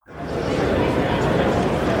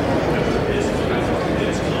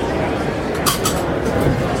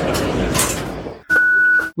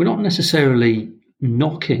not necessarily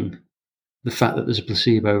knocking the fact that there's a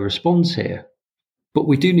placebo response here, but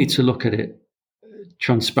we do need to look at it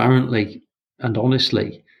transparently and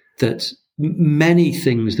honestly, that many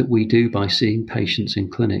things that we do by seeing patients in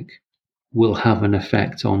clinic will have an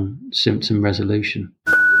effect on symptom resolution.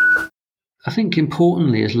 I think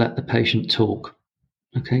importantly is let the patient talk.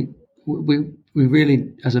 Okay, we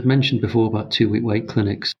really, as I've mentioned before about 2-week wait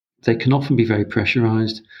clinics, they can often be very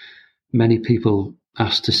pressurized. Many people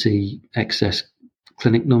ask to see excess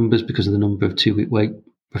clinic numbers because of the number of 2-week wait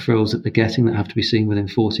referrals that they're getting that have to be seen within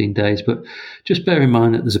 14 days. But just bear in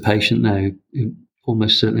mind that there's a patient now who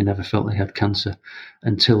almost certainly never felt they had cancer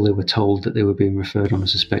until they were told that they were being referred on a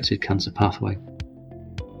suspected cancer pathway.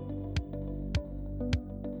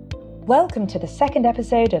 Welcome to the second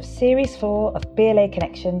episode of Series 4 of BLA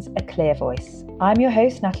Connections, A Clear Voice. I'm your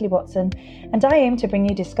host, Natalie Watson, and I aim to bring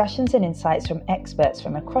you discussions and insights from experts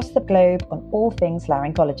from across the globe on all things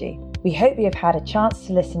laryngology. We hope you have had a chance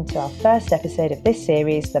to listen to our first episode of this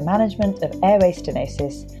series, The Management of Airway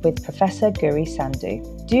Stenosis, with Professor Gauri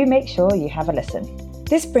Sandhu. Do make sure you have a listen.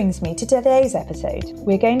 This brings me to today's episode.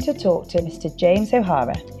 We're going to talk to Mr. James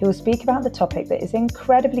O'Hara, who will speak about the topic that is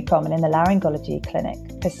incredibly common in the laryngology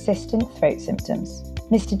clinic, persistent throat symptoms.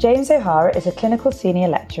 Mr. James O'Hara is a clinical senior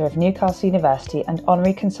lecturer of Newcastle University and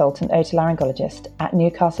honorary consultant otolaryngologist at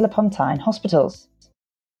Newcastle upon Tyne Hospitals.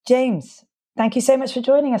 James, thank you so much for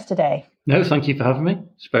joining us today. No, thank you for having me.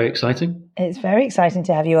 It's very exciting. It's very exciting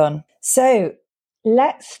to have you on. So,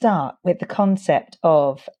 let's start with the concept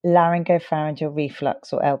of laryngopharyngeal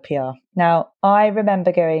reflux, or LPR. Now, I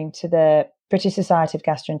remember going to the British Society of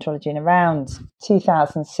Gastroenterology in around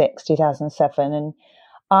 2006, 2007, and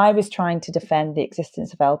I was trying to defend the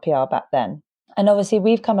existence of LPR back then. And obviously,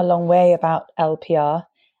 we've come a long way about LPR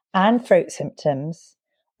and throat symptoms.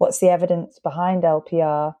 What's the evidence behind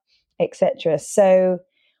LPR, etc. So,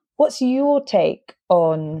 what's your take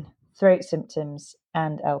on throat symptoms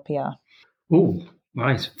and LPR? Oh,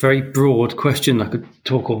 right. Very broad question. I could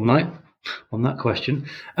talk all night on that question.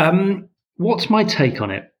 What's my take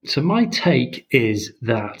on it? So my take is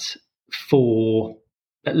that for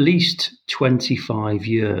at least 25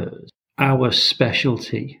 years, our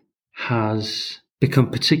specialty has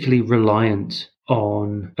become particularly reliant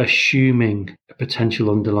on assuming a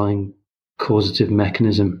potential underlying causative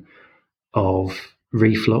mechanism of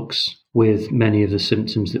reflux with many of the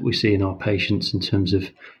symptoms that we see in our patients in terms of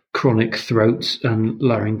chronic throat and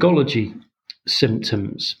laryngology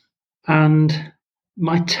symptoms. And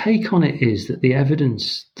my take on it is that the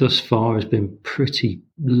evidence thus far has been pretty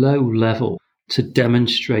low level to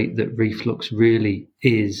demonstrate that reflux really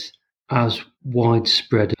is as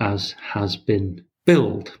widespread as has been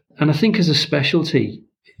billed. And I think as a specialty,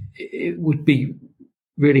 it would be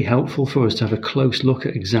really helpful for us to have a close look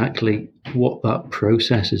at exactly what that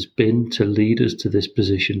process has been to lead us to this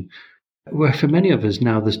position, where for many of us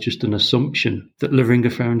now there's just an assumption that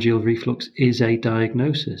laryngopharyngeal reflux is a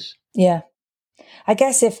diagnosis. Yeah. I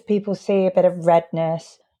guess if people see a bit of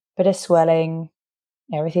redness, a bit of swelling,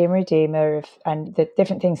 erythema, edema, and the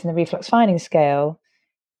different things in the reflux finding scale,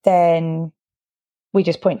 then we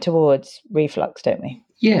just point towards reflux, don't we?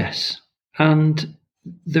 Yes. And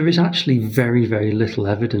there is actually very, very little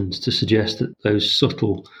evidence to suggest that those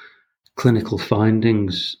subtle clinical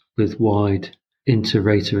findings with wide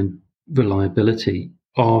inter-rater and reliability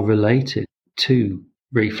are related to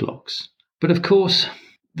reflux. But of course,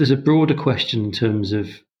 there's a broader question in terms of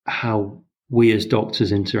how we as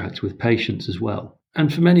doctors interact with patients as well.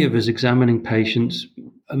 And for many of us, examining patients,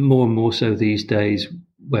 and more so these days,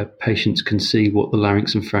 where patients can see what the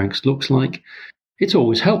larynx and pharynx looks like, it's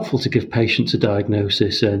always helpful to give patients a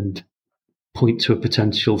diagnosis and point to a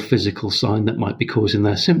potential physical sign that might be causing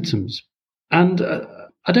their symptoms. And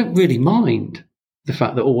I don't really mind the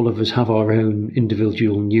fact that all of us have our own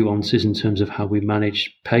individual nuances in terms of how we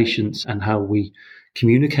manage patients and how we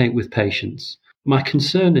communicate with patients. My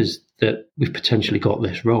concern is that we've potentially got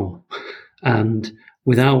this wrong. And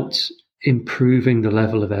without improving the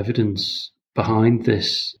level of evidence behind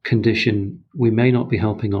this condition, we may not be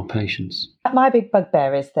helping our patients. My big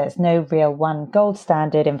bugbear is there's no real one gold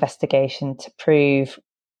standard investigation to prove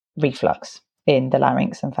reflux in the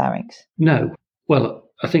larynx and pharynx. No.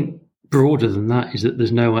 Well, I think broader than that is that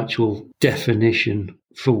there's no actual definition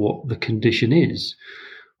for what the condition is,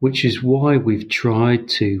 which is why we've tried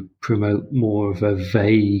to promote more of a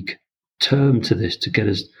vague term to this to get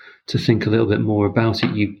us to think a little bit more about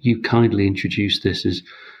it. You kindly introduced this as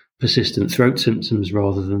persistent throat symptoms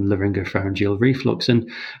rather than laryngopharyngeal reflux.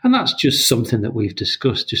 And that's just something that we've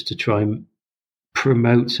discussed just to try and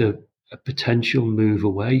promote a potential move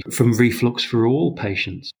away from reflux for all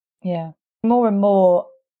patients. Yeah. More and more,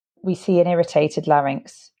 we see an irritated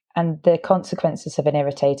larynx and the consequences of an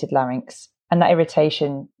irritated larynx. And that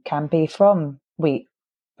irritation can be from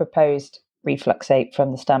proposed refluxate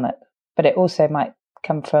from the stomach, but it also might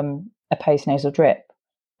come from a postnasal drip,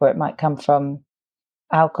 or it might come from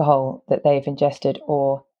alcohol that they've ingested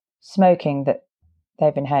or smoking that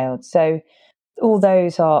they've inhaled. So all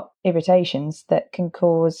those are irritations that can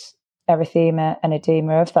cause erythema and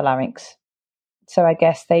edema of the larynx. So I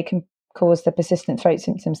guess they can cause the persistent throat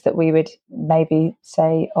symptoms that we would maybe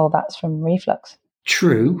say, oh, that's from reflux.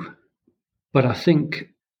 True, but I think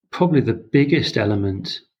probably the biggest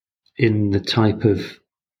element in the type of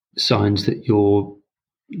signs that you're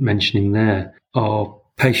mentioning there are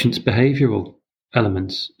patients' behavioural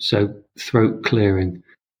elements. So throat clearing,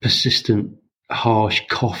 persistent harsh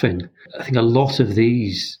coughing. I think a lot of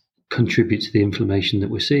these contribute to the inflammation that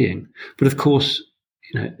we're seeing. But of course,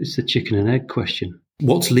 it's the chicken and egg question.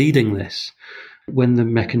 What's leading this? When the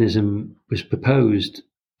mechanism was proposed,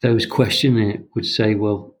 those questioning it would say,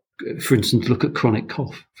 well, for instance, look at chronic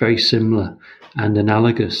cough, very similar and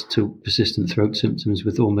analogous to persistent throat symptoms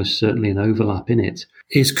with almost certainly an overlap in it.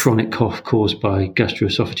 Is chronic cough caused by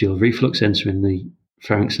gastroesophageal reflux entering the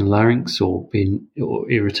pharynx and larynx or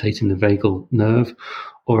irritating the vagal nerve?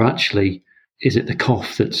 Or actually, is it the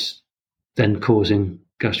cough that's then causing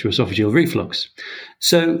gastroesophageal reflux?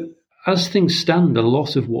 So as things stand, a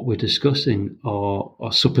lot of what we're discussing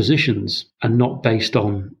are suppositions and not based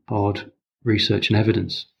on hard research and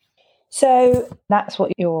evidence. So that's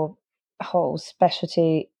what your whole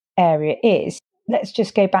specialty area is. Let's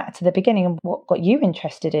just go back to the beginning and what got you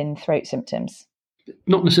interested in throat symptoms.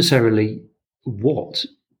 Not necessarily what,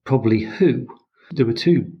 probably who. There were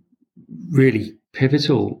two really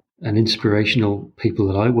pivotal and inspirational people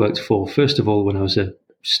that I worked for. First of all, when I was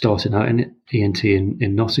starting out in ENT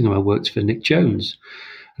in Nottingham, I worked for Nick Jones.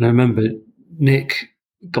 And I remember Nick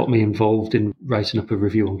got me involved in writing up a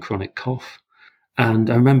review on chronic cough.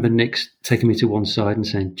 And I remember Nick taking me to one side and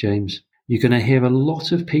saying, James, you're going to hear a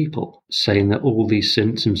lot of people saying that all these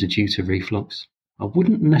symptoms are due to reflux. I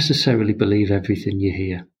wouldn't necessarily believe everything you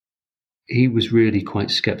hear. He was really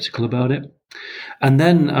quite sceptical about it. And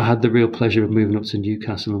then I had the real pleasure of moving up to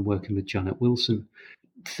Newcastle and working with Janet Wilson.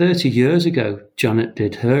 30 years ago, Janet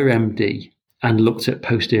did her MD and looked at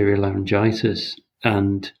posterior laryngitis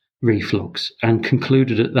and reflux and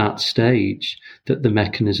concluded at that stage that the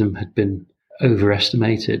mechanism had been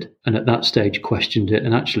overestimated, and at that stage questioned it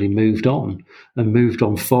and actually moved on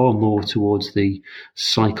far more towards the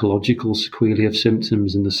psychological sequelae of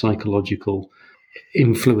symptoms and the psychological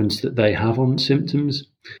influence that they have on symptoms.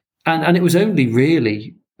 And it was only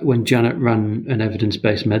really when Janet ran an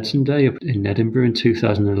evidence-based medicine day up in Edinburgh in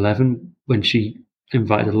 2011, when she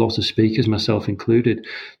invited a lot of speakers, myself included,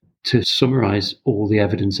 to summarise all the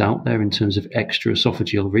evidence out there in terms of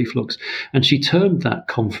extraesophageal reflux. And she termed that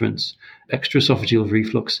conference Extraesophageal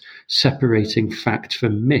Reflux Separating Fact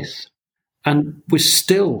from Myth. And we're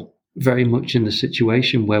still very much in the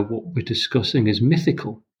situation where what we're discussing is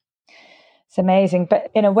mythical. It's amazing.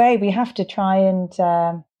 But in a way, we have to try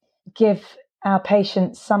and give our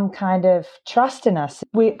patients some kind of trust in us.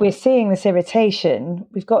 We're seeing this irritation.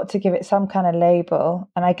 We've got to give it some kind of label.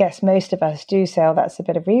 And I guess most of us do say, oh, that's a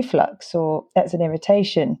bit of reflux or that's an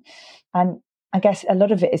irritation. And I guess a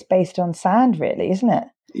lot of it is based on sound, really, isn't it?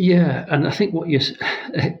 Yeah. And I think what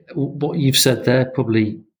you've said there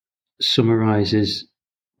probably summarises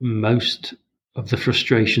most of the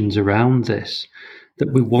frustrations around this,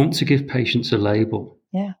 that we want to give patients a label.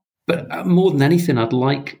 Yeah. But more than anything, I'd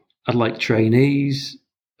like trainees,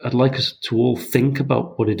 I'd like us to all think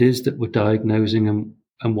about what it is that we're diagnosing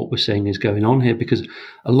and what we're saying is going on here, because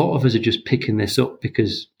a lot of us are just picking this up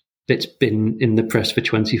because it's been in the press for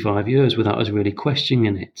 25 years without us really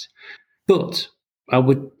questioning it. But I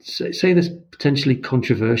would say this potentially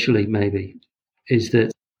controversially maybe, is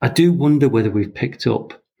that I do wonder whether we've picked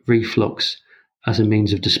up reflux as a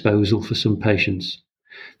means of disposal for some patients,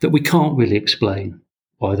 that we can't really explain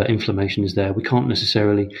why that inflammation is there. We can't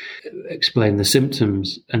necessarily explain the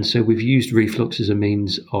symptoms. And so we've used reflux as a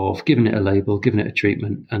means of giving it a label, giving it a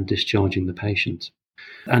treatment and discharging the patient.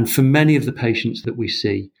 And for many of the patients that we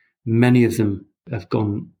see, many of them have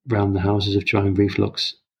gone round the houses of trying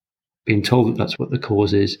reflux, being told that that's what the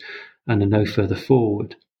cause is and are no further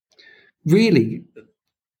forward. Really,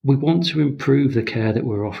 we want to improve the care that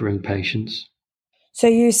we're offering patients. So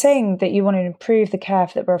you're saying that you want to improve the care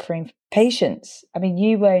that we're offering patients. I mean,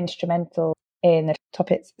 you were instrumental in the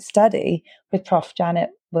TOPIT study with Prof. Janet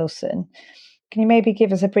Wilson. Can you maybe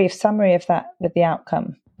give us a brief summary of that with the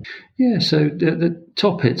outcome? Yeah, so the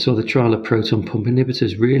TOPITs, or the trial of proton pump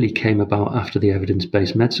inhibitors, really came about after the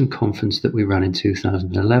evidence-based medicine conference that we ran in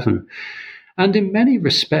 2011. And in many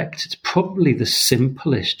respects, it's probably the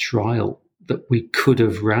simplest trial that we could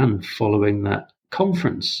have ran following that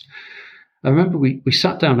conference. I remember we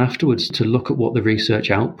sat down afterwards to look at what the research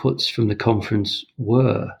outputs from the conference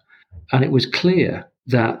were, and it was clear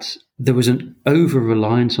that there was an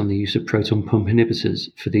over-reliance on the use of proton pump inhibitors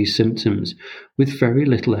for these symptoms with very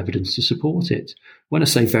little evidence to support it. When I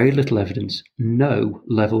say very little evidence, no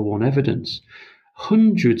level 1 evidence.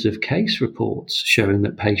 Hundreds of case reports showing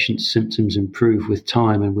that patients' symptoms improve with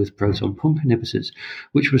time and with proton pump inhibitors,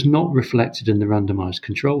 which was not reflected in the randomized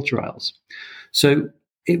control trials. So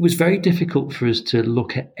it was very difficult for us to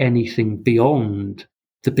look at anything beyond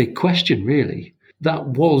the big question, really. That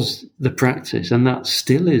was the practice, and that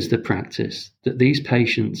still is the practice, that these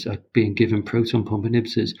patients are being given proton pump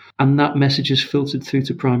inhibitors, and that message is filtered through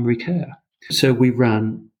to primary care. So we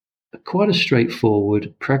ran quite a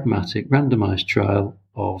straightforward, pragmatic, randomized trial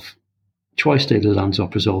of twice-daily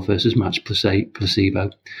lansoprazole versus matched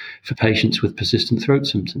placebo for patients with persistent throat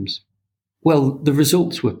symptoms. Well, the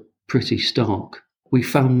results were pretty stark. We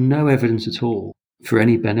found no evidence at all for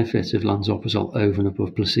any benefit of lansoprazole over and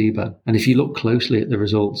above placebo. And if you look closely at the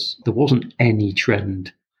results, there wasn't any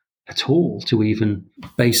trend at all to even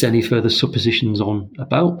base any further suppositions on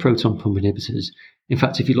about proton pump inhibitors. In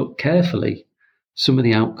fact, if you look carefully, some of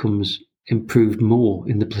the outcomes improved more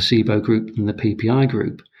in the placebo group than the PPI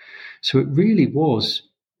group. So it really was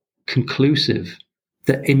conclusive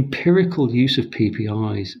that empirical use of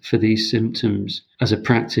PPIs for these symptoms as a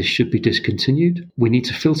practice should be discontinued. We need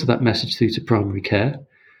to filter that message through to primary care,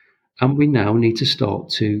 and we now need to start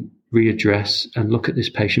to readdress and look at this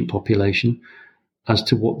patient population as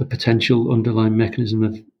to what the potential underlying mechanism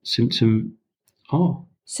of symptom are.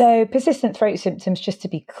 So persistent throat symptoms, just to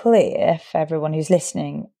be clear for everyone who's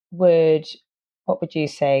listening, what would you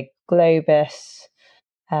say? Globus,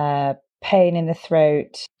 pain in the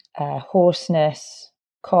throat, hoarseness,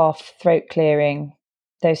 cough, throat clearing,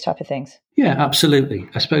 those type of things? Yeah, absolutely.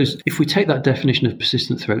 I suppose if we take that definition of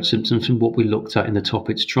persistent throat symptoms from what we looked at in the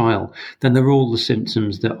TOPITs trial, then they're all the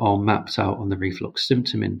symptoms that are mapped out on the reflux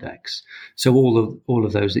symptom index. So all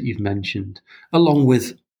of those that you've mentioned, along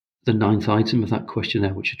with the 9th item of that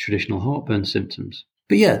questionnaire, which are traditional heartburn symptoms.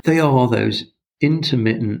 But yeah, they are those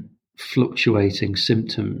intermittent, fluctuating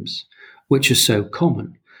symptoms which are so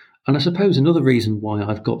common. And I suppose another reason why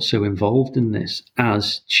I've got so involved in this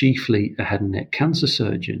as chiefly a head and neck cancer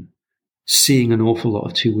surgeon, seeing an awful lot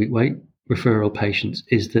of 2-week wait referral patients,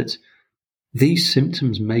 is that these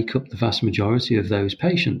symptoms make up the vast majority of those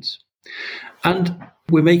patients. And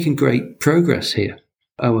we're making great progress here.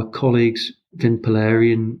 Our colleagues, Vin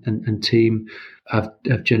Polari and team, have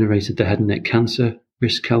generated the head and neck cancer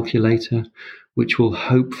risk calculator, which will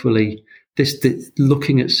hopefully,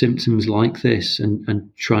 looking at symptoms like this and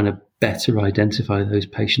trying to better identify those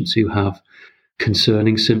patients who have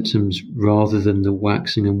concerning symptoms rather than the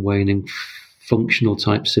waxing and waning functional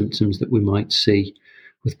type symptoms that we might see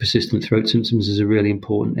with persistent throat symptoms, is a really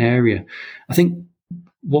important area. I think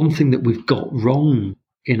one thing that we've got wrong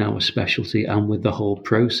in our specialty and with the whole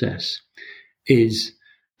process is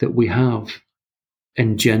that we have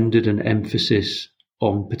engendered an emphasis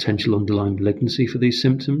on potential underlying malignancy for these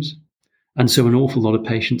symptoms. And so an awful lot of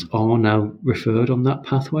patients are now referred on that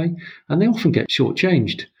pathway, and they often get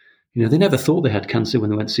shortchanged. You know, they never thought they had cancer when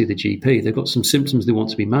they went to see the GP. They've got some symptoms they want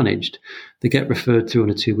to be managed. They get referred through on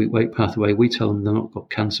a 2-week wait pathway. We tell them they've not got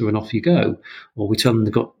cancer and off you go. Or we tell them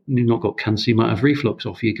you've not got cancer, you might have reflux,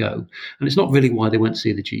 off you go. And it's not really why they went to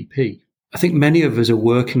see the GP. I think many of us are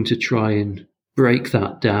working to try and break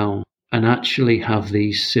that down and actually have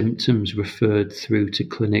these symptoms referred through to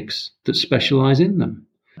clinics that specialise in them.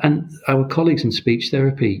 And our colleagues in speech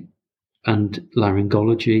therapy and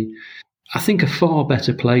laryngology, I think, a far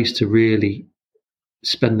better place to really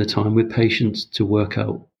spend the time with patients to work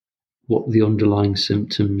out what the underlying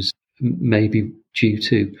symptoms may be due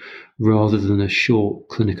to, rather than a short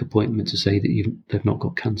clinic appointment to say that they've not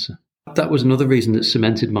got cancer. That was another reason that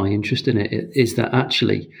cemented my interest in it, is that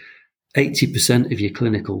actually 80% of your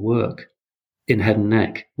clinical work in head and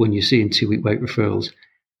neck, when you're seeing 2-week wait referrals,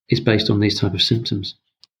 is based on these type of symptoms.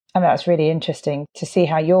 And that's really interesting to see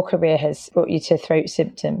how your career has brought you to throat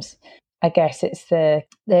symptoms. I guess it's the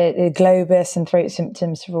globus and throat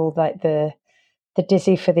symptoms are all like the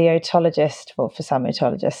dizzy for the otologist, or for some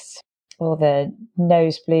otologists, or the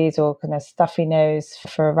nosebleeds or kind of stuffy nose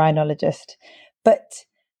for a rhinologist. But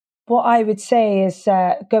what I would say is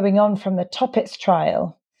going on from the TOPITs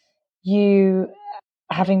trial, you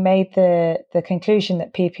having made the conclusion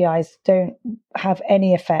that PPIs don't have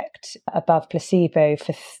any effect above placebo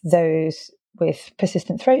for those with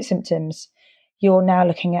persistent throat symptoms, you're now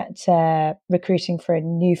looking at recruiting for a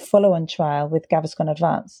new follow-on trial with Gaviscon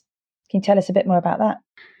Advance. Can you tell us a bit more about that?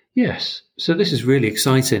 Yes. So this is really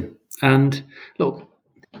exciting. And look,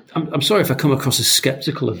 I'm sorry if I come across as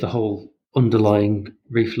sceptical of the whole underlying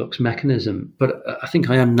reflux mechanism, but I think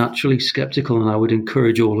I am naturally sceptical, and I would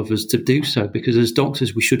encourage all of us to do so, because as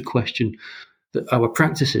doctors, we should question our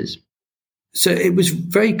practices. So it was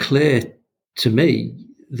very clear to me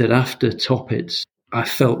that after Toppit's, I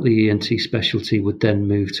felt the ENT specialty would then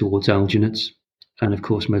move towards alginates, and of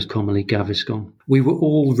course, most commonly Gaviscon. We were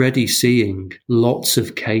already seeing lots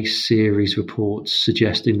of case series reports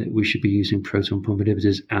suggesting that we should be using proton pump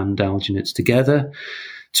inhibitors and alginates together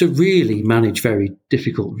to really manage very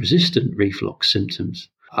difficult resistant reflux symptoms.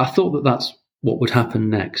 I thought that that's what would happen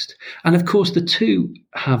next. And of course, the two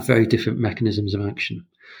have very different mechanisms of action.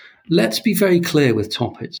 Let's be very clear with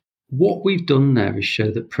Toppit's. What we've done there is show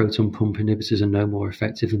that proton pump inhibitors are no more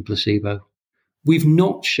effective than placebo. We've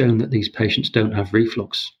not shown that these patients don't have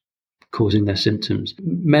reflux causing their symptoms.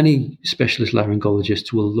 Many specialist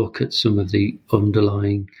laryngologists will look at some of the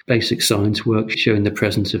underlying basic science work showing the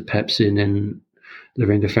presence of pepsin in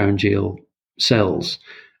laryngopharyngeal cells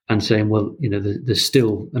and saying, well, there's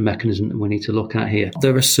still a mechanism that we need to look at here.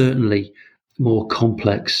 There are certainly more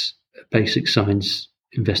complex basic science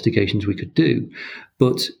investigations we could do,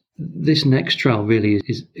 but this next trial really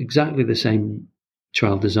is exactly the same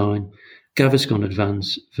trial design, Gaviscon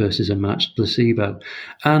Advance versus a matched placebo.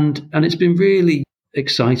 And it's been really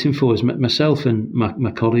exciting for us. Myself and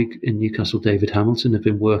my colleague in Newcastle, David Hamilton, have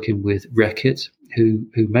been working with Reckitt, who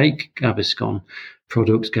make Gaviscon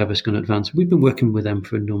products, Gaviscon Advance. We've been working with them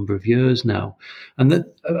for a number of years now. And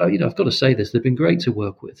that, I've got to say this, they've been great to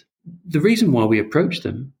work with. The reason why we approached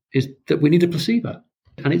them is that we need a placebo.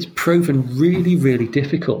 And it's proven really, really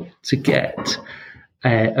difficult to get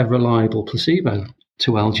a reliable placebo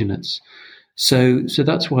to alginates. So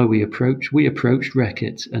that's why we approached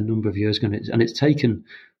Reckitt a number of years ago, and it's taken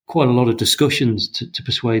quite a lot of discussions to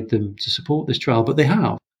persuade them to support this trial, but they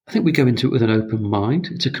have. I think we go into it with an open mind.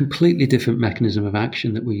 It's a completely different mechanism of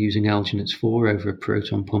action that we're using alginates for over a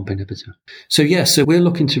proton pump inhibitor. So so we're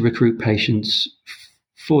looking to recruit patients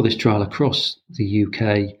for this trial across the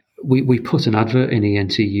UK. We put an advert in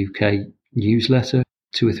ENT UK newsletter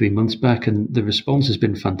 2 or 3 months back, and the response has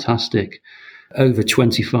been fantastic. Over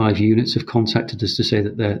 25 units have contacted us to say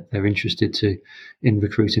that they're interested in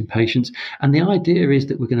recruiting patients. And the idea is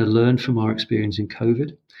that we're going to learn from our experience in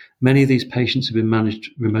COVID. Many of these patients have been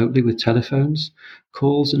managed remotely with telephones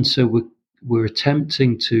calls, and so we're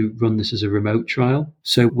attempting to run this as a remote trial.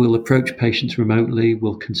 So we'll approach patients remotely,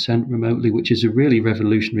 we'll consent remotely, which is a really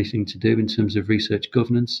revolutionary thing to do in terms of research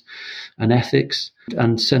governance and ethics,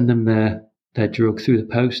 and send them their drug through the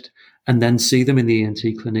post, and then see them in the ENT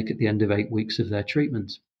clinic at the end of 8 weeks of their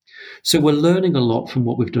treatment. So we're learning a lot from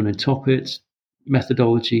what we've done in Toppit.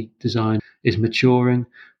 Methodology design is maturing,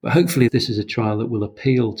 but hopefully this is a trial that will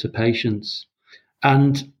appeal to patients.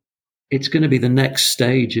 And it's going to be the next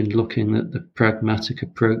stage in looking at the pragmatic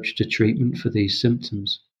approach to treatment for these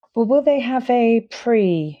symptoms. Well, will they have a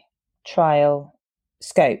pre-trial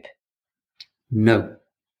scope? No.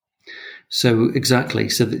 So exactly.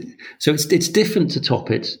 So it's different to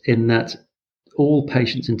Toppit in that all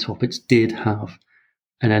patients in Toppit did have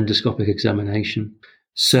an endoscopic examination.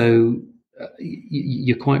 So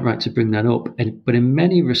you're quite right to bring that up. But in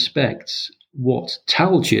many respects, what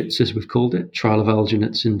TALGITS, as we've called it, trial of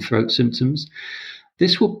alginates in throat symptoms,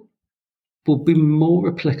 this will be more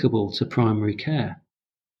applicable to primary care.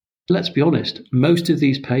 Let's be honest, most of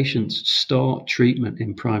these patients start treatment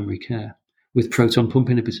in primary care with proton pump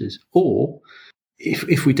inhibitors, or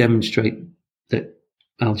if we demonstrate that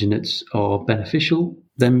alginates are beneficial,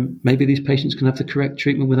 then maybe these patients can have the correct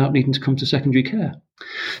treatment without needing to come to secondary care.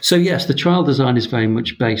 So yes, the trial design is very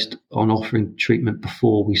much based on offering treatment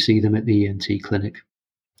before we see them at the ENT clinic.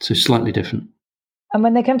 So slightly different. And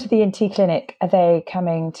when they come to the ENT clinic, are they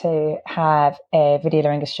coming to have a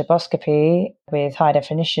videolaryngoscopy stroboscopy with high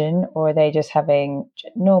definition, or are they just having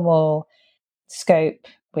normal scope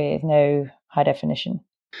with no high definition?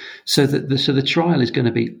 So the trial is going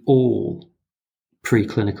to be all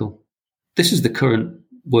preclinical. This is the current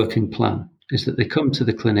working plan, is that they come to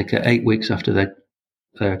the clinic at 8 weeks after their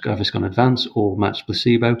Gaviscon Advance or matched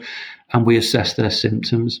placebo, and we assess their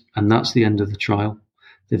symptoms, and that's the end of the trial.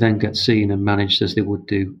 They then get seen and managed as they would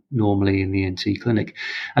do normally in the ENT clinic.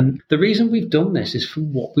 And the reason we've done this is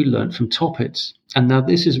from what we learned from Toppit's. And now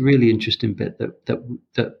this is a really interesting bit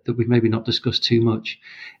that we've maybe not discussed too much,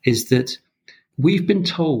 is that We've been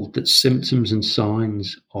told that symptoms and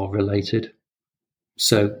signs are related.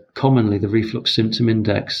 So commonly the reflux symptom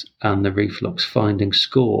index and the reflux finding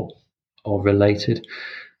score are related.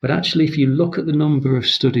 But actually, if you look at the number of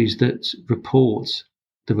studies that report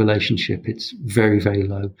the relationship, it's very, very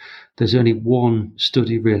low. There's only one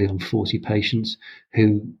study really on 40 patients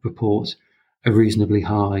who report a reasonably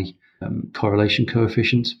high correlation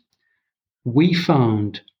coefficient. We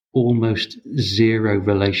found almost zero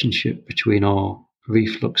relationship between our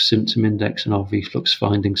reflux symptom index and our reflux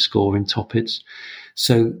finding score in TOPIDS.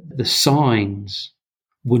 So the signs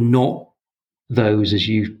were not those as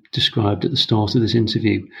you described at the start of this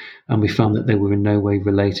interview, and we found that they were in no way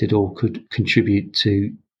related or could contribute to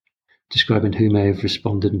describing who may have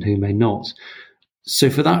responded and who may not. So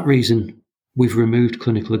for that reason, we've removed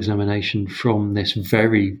clinical examination from this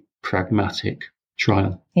very pragmatic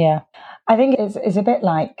trial. Yeah. I think it's a bit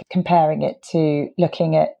like comparing it to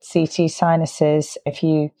looking at CT sinuses. If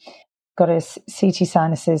you got a CT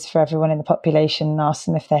sinuses for everyone in the population and asked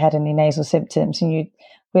them if they had any nasal symptoms, and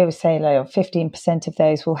we always say like 15% of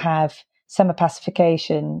those will have some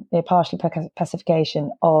opacification, partial opacification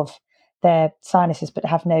of their sinuses, but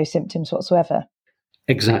have no symptoms whatsoever.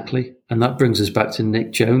 Exactly. And that brings us back to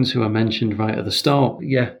Nick Jones, who I mentioned right at the start.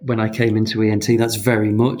 Yeah, when I came into ENT, that's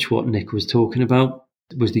very much what Nick was talking about,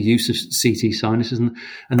 was the use of CT sinuses.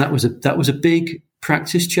 And that was a big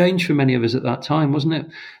practice change for many of us at that time, wasn't it?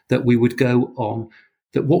 That we would go on,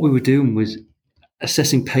 that what we were doing was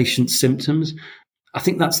assessing patients' symptoms. I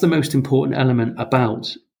think that's the most important element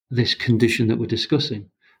about this condition that we're discussing,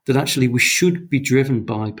 that actually we should be driven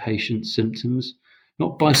by patient symptoms,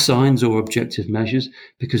 not by signs or objective measures,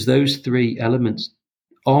 because those three elements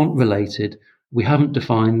aren't related. We haven't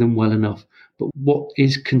defined them well enough. But what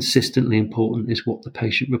is consistently important is what the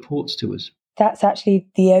patient reports to us. That's actually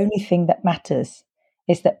the only thing that matters,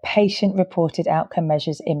 is that patient-reported outcome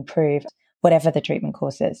measures improve, whatever the treatment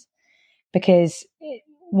course is. Because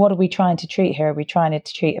what are we trying to treat here? Are we trying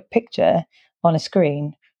to treat a picture on a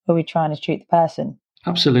screen, or are we trying to treat the person?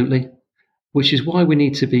 Absolutely. Which is why we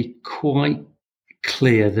need to be quite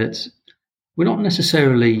clear that we're not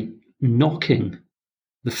necessarily knocking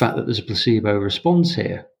the fact that there's a placebo response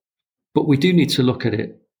here, but we do need to look at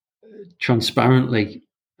it transparently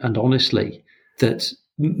and honestly, that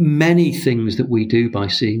many things that we do by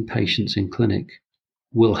seeing patients in clinic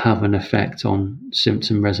will have an effect on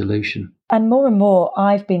symptom resolution. And more,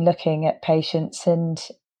 I've been looking at patients and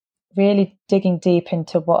really digging deep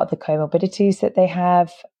into what are the comorbidities that they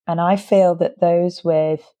have. And I feel that those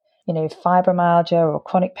with, fibromyalgia or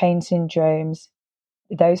chronic pain syndromes,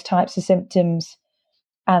 those types of symptoms,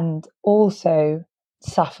 and also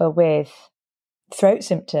suffer with throat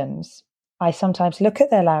symptoms, I sometimes look at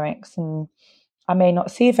their larynx and I may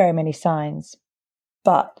not see very many signs,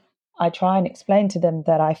 but I try and explain to them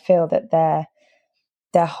that I feel that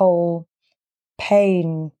their whole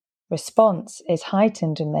pain response is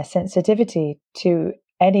heightened and their sensitivity to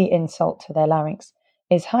any insult to their larynx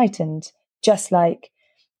is heightened, just like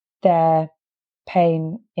their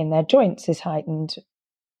pain in their joints is heightened.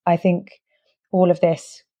 I think all of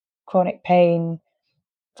this chronic pain,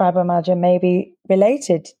 fibromyalgia may be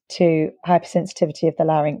related to hypersensitivity of the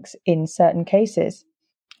larynx in certain cases,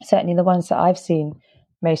 certainly the ones that I've seen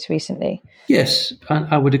most recently. Yes,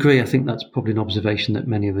 I would agree. I think that's probably an observation that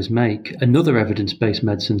many of us make. Another evidence-based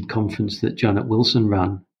medicine conference that Janet Wilson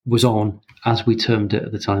ran was on, as we termed it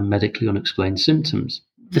at the time, medically unexplained symptoms.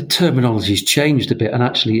 The terminology's changed a bit, and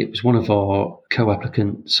actually it was one of our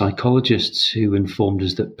co-applicant psychologists who informed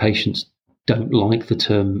us that patients don't like the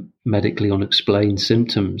term medically unexplained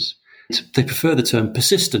symptoms. They prefer the term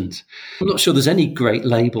persistent. I'm not sure there's any great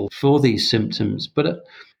label for these symptoms, but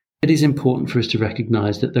it is important for us to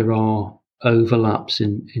recognise that there are overlaps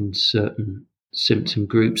in certain symptom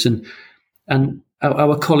groups. And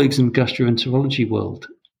our colleagues in the gastroenterology world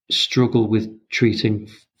struggle with treating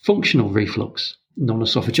functional reflux,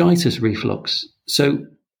 non-esophagitis reflux. So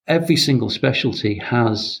every single specialty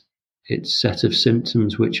has its set of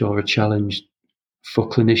symptoms which are a challenge for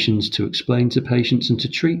clinicians to explain to patients and to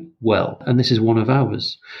treat well. And this is one of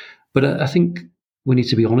ours. But I think we need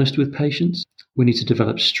to be honest with patients. We need to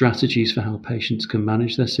develop strategies for how patients can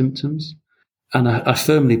manage their symptoms. And I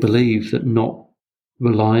firmly believe that not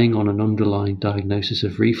relying on an underlying diagnosis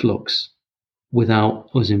of reflux without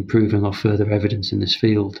us improving our further evidence in this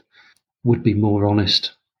field would be more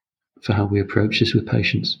honest for how we approach this with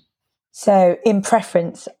patients. So in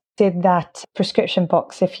preference, in that prescription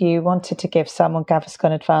box, if you wanted to give someone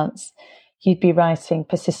Gaviscon Advance, you'd be writing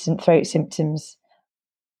persistent throat symptoms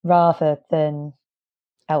rather than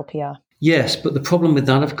LPR. Yes, but the problem with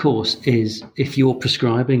that, of course, is if you're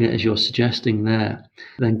prescribing it as you're suggesting there,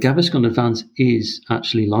 then Gaviscon Advance is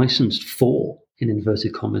actually licensed for, in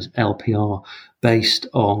inverted commas, LPR, based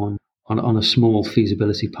on a small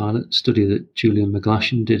feasibility pilot study that Julian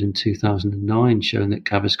McGlashan did in 2009, showing that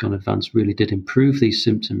Gaviscon Advance really did improve these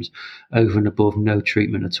symptoms over and above no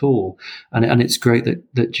treatment at all. And it's great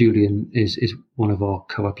that Julian is one of our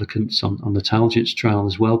co-applicants on the Taljits trial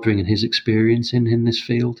as well, bringing his experience in this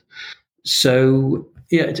field. So,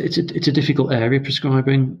 yeah, it's a difficult area,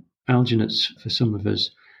 prescribing alginates for some of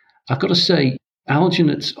us. I've got to say,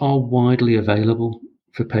 alginates are widely available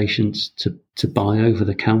for patients to buy over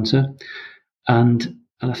the counter. And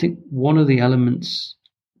I think one of the elements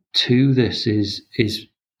to this is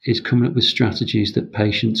coming up with strategies that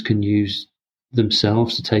patients can use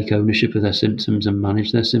themselves to take ownership of their symptoms and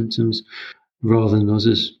manage their symptoms, rather than us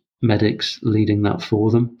as medics leading that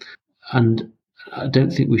for them. And I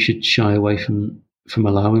don't think we should shy away from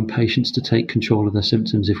allowing patients to take control of their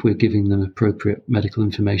symptoms if we're giving them appropriate medical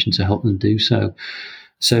information to help them do so.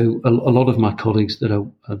 So a lot of my colleagues that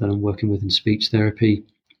I'm working with in speech therapy,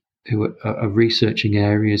 who are researching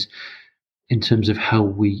areas in terms of how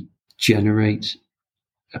we generate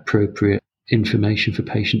appropriate information for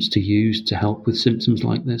patients to use to help with symptoms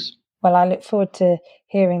like this. Well, I look forward to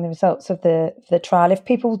hearing the results of the trial. If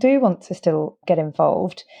people do want to still get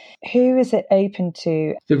involved, who is it open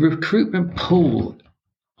to? The recruitment pool,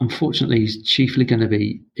 unfortunately, is chiefly going to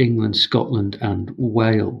be England, Scotland and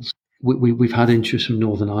Wales. We've had interest from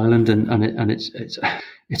Northern Ireland, and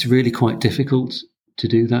it's really quite difficult to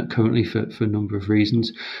do that currently for a number of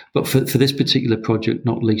reasons. But for this particular project,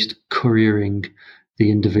 not least couriering the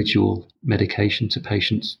individual medication to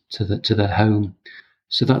patients to their home.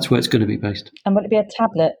 So that's where it's going to be based. And will it be a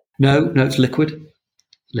tablet? No, it's liquid.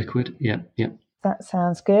 Liquid, yeah. That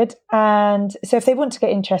sounds good. And so if they want to get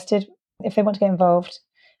interested, if they want to get involved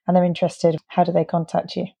and they're interested, how do they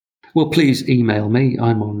contact you? Well, please email me.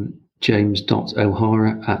 I'm on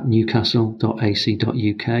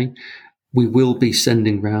james.o'hara@newcastle.ac.uk. We will be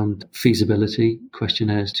sending round feasibility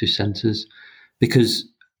questionnaires to centres, because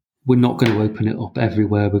we're not going to open it up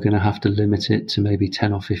everywhere. We're going to have to limit it to maybe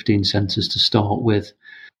 10 or 15 centres to start with,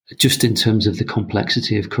 just in terms of the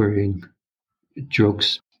complexity of couriering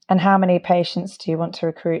drugs. And how many patients do you want to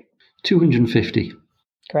recruit? 250.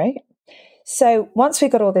 Great. So once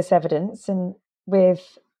we've got all this evidence, and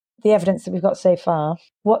with the evidence that we've got so far,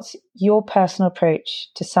 what's your personal approach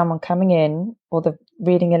to someone coming in or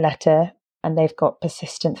reading a letter and they've got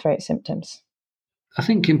persistent throat symptoms? I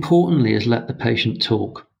think importantly is let the patient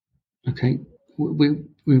talk. Okay, we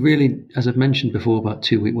really, as I've mentioned before about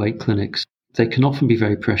 2-week wait clinics, they can often be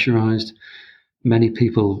very pressurised. Many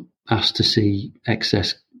people ask to see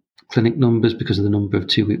excess clinic numbers because of the number of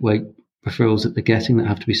 2-week wait referrals that they're getting that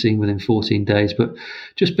have to be seen within 14 days. But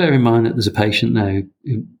just bear in mind that there's a patient now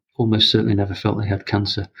who almost certainly never felt they had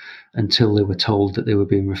cancer until they were told that they were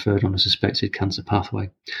being referred on a suspected cancer pathway.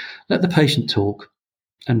 Let the patient talk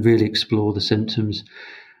and really explore the symptoms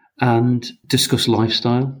and discuss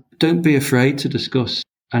lifestyle. Don't be afraid to discuss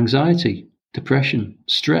anxiety, depression,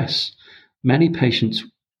 stress. Many patients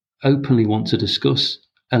openly want to discuss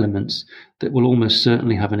elements that will almost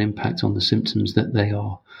certainly have an impact on the symptoms that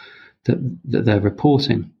they're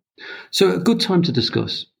reporting. So a good time to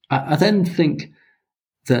discuss. I then think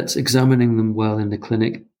that examining them well in the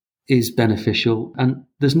clinic is beneficial, and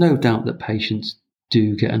there's no doubt that patients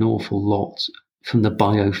do get an awful lot from the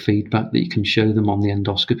biofeedback that you can show them on the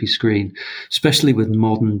endoscopy screen, especially with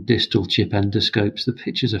modern distal chip endoscopes. The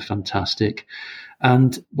pictures are fantastic.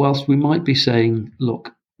 And whilst we might be saying,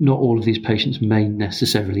 look, not all of these patients may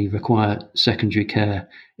necessarily require secondary care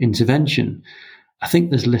intervention, I think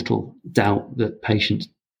there's little doubt that patients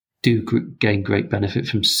do gain great benefit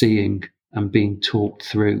from seeing and being talked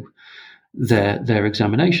through their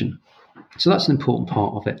examination. So that's an important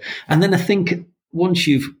part of it. And then I think once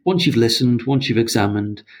you've listened, once you've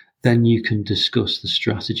examined, then you can discuss the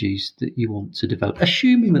strategies that you want to develop,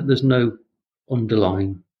 assuming that there's no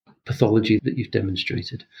underlying pathology that you've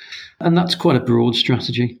demonstrated. And that's quite a broad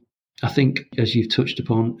strategy. I think, as you've touched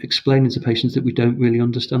upon, explaining to patients that we don't really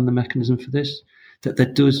understand the mechanism for this, that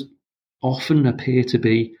there does often appear to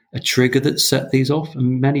be a trigger that set these off.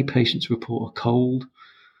 And many patients report a cold,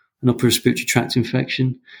 an upper respiratory tract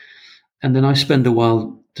infection. And then I spend a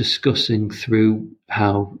while discussing through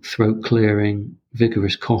how throat clearing,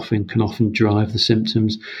 vigorous coughing can often drive the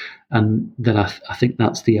symptoms. And then I think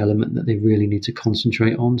that's the element that they really need to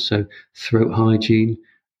concentrate on. So throat hygiene,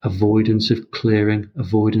 avoidance of clearing,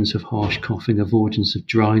 avoidance of harsh coughing, avoidance of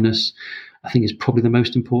dryness, I think is probably the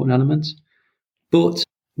most important element. But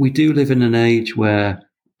we do live in an age where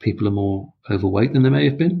People are more overweight than they may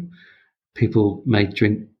have been. People may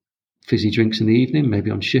drink fizzy drinks in the evening,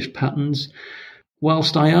 maybe on shift patterns.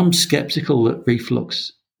 Whilst I am sceptical that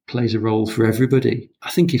reflux plays a role for everybody,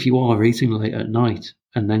 I think if you are eating late at night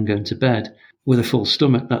and then going to bed with a full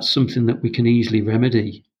stomach, that's something that we can easily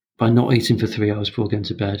remedy by not eating for 3 hours before going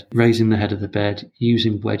to bed, raising the head of the bed,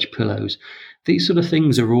 using wedge pillows. These sort of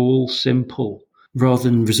things are all simple rather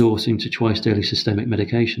than resorting to twice daily systemic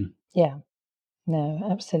medication. Yeah, no,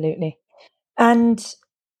 absolutely. And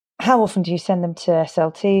how often do you send them to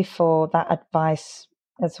SLT for that advice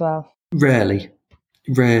as well? Rarely.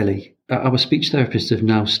 Our speech therapists are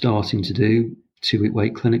now starting to do 2-week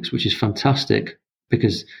weight clinics, which is fantastic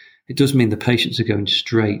because it does mean the patients are going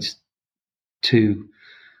straight to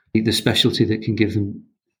the specialty that can give them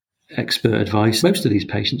expert advice. Most of these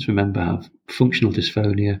patients, remember, have functional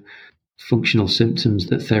dysphonia, functional symptoms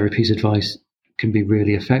that therapy's advice can be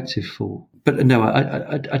really effective for. But no,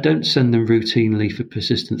 I don't send them routinely for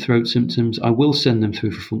persistent throat symptoms. I will send them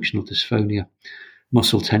through for functional dysphonia,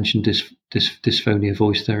 muscle tension dysphonia,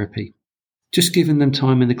 voice therapy. Just giving them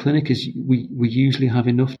time in the clinic is we usually have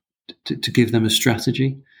enough to give them a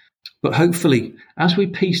strategy. But hopefully, as we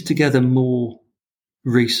piece together more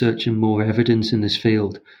research and more evidence in this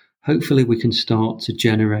field, hopefully we can start to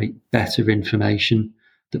generate better information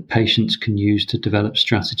that patients can use to develop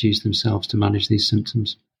strategies themselves to manage these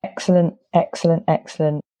symptoms. Excellent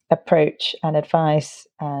approach and advice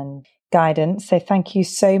and guidance. So thank you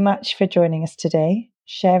so much for joining us today,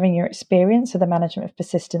 sharing your experience of the management of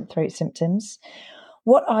persistent throat symptoms.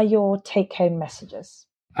 What are your take-home messages?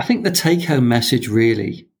 I think the take-home message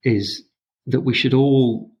really is that we should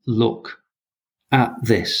all look at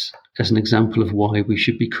this as an example of why we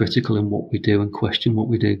should be critical in what we do and question what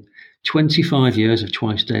we do. 25 years of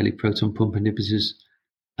twice daily proton pump inhibitors,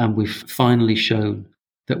 and we've finally shown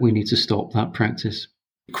that we need to stop that practice.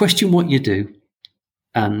 Question what you do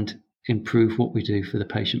and improve what we do for the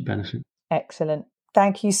patient benefit. Excellent.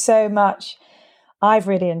 Thank you so much. I've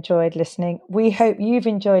really enjoyed listening. We hope you've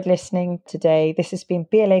enjoyed listening today. This has been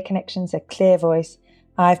BLA Connections, a clear voice.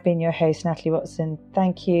 I've been your host, Natalie Watson.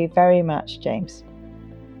 Thank you very much, James.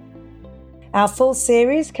 Our full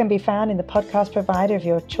series can be found in the podcast provider of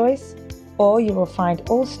your choice, or you will find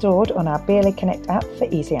all stored on our BLA Connect app for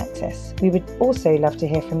easy access. We would also love to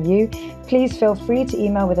hear from you. Please feel free to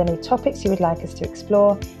email with any topics you would like us to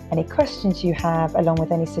explore, any questions you have, along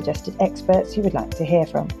with any suggested experts you would like to hear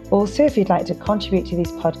from. Also, if you'd like to contribute to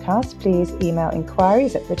these podcasts, please email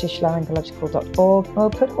inquiries@britishlaryngeological.org. We'll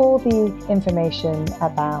put all the information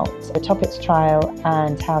about the topics trial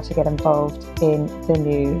and how to get involved in the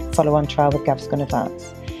new follow-on trial with Gaviscon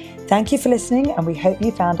Advance. Thank you for listening, and we hope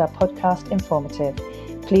you found our podcast informative.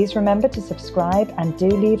 Please remember to subscribe and do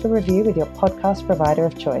leave a review with your podcast provider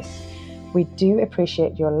of choice. We do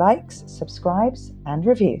appreciate your likes, subscribes, and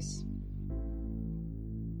reviews.